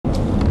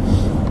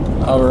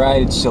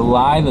Alright, it's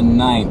July the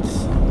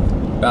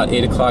 9th, about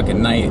 8 o'clock at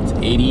night. It's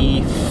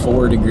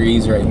 84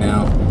 degrees right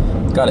now.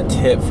 Got a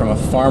tip from a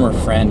farmer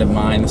friend of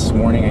mine this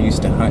morning. I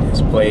used to hunt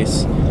his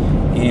place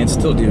and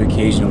still do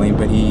occasionally,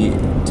 but he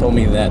told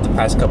me that the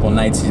past couple of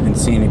nights he's been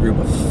seeing a group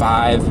of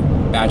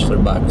 5 bachelor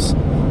bucks,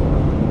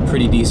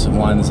 pretty decent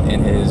ones,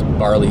 in his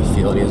barley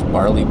field. He has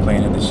barley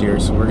planted this year,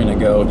 so we're gonna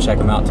go check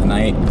them out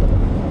tonight,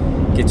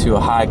 get to a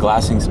high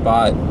glassing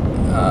spot,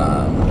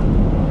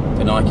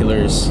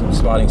 binoculars,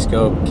 spotting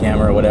scope,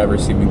 camera, whatever,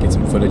 see if we can get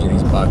some footage of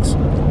these bucks.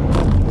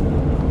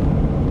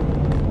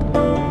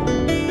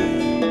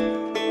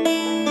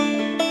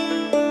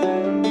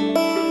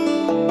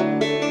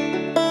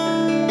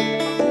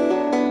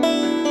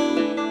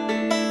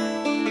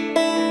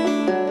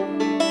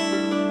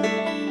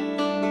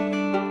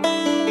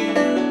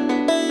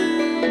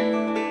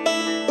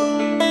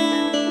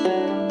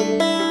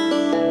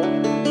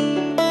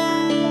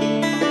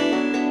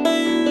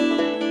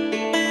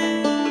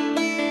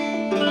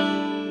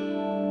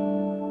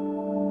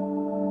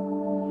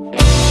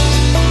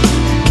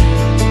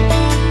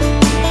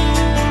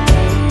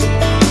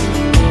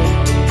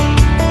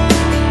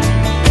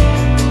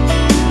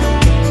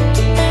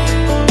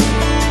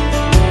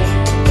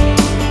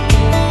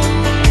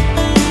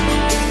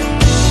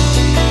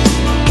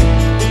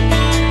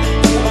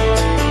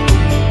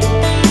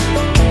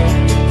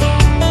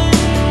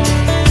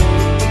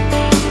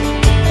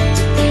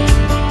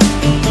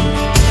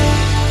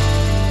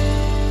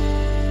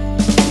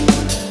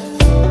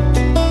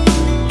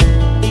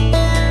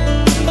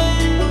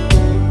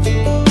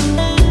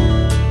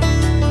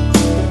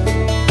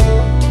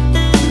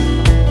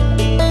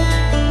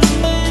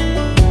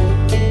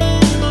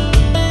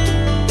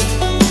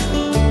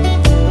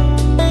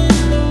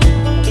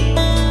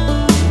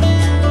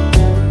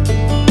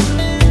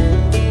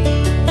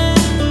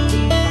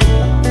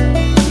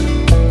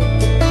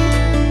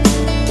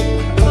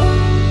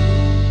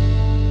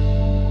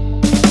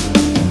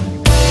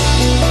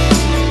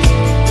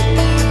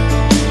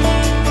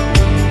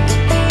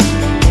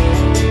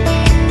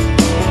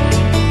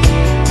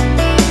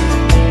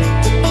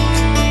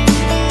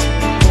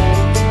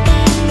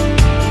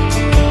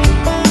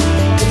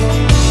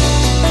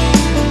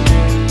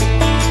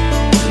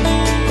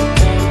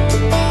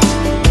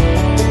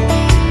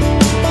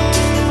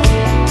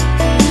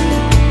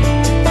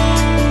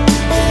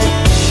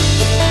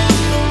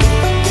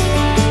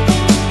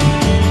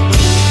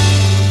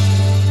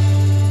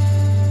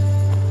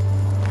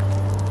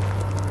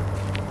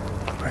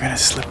 We're gonna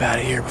slip out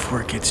of here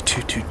before it gets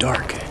too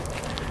dark.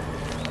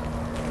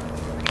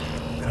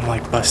 I don't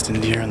like busting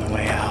deer on the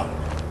way out.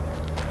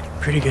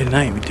 Pretty good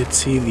night. We did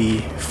see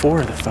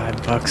 4 of the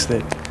 5 bucks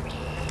that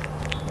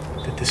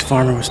this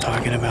farmer was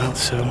talking about,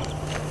 so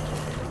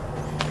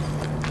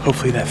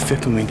hopefully that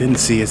 5th one we didn't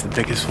see is the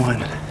biggest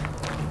one.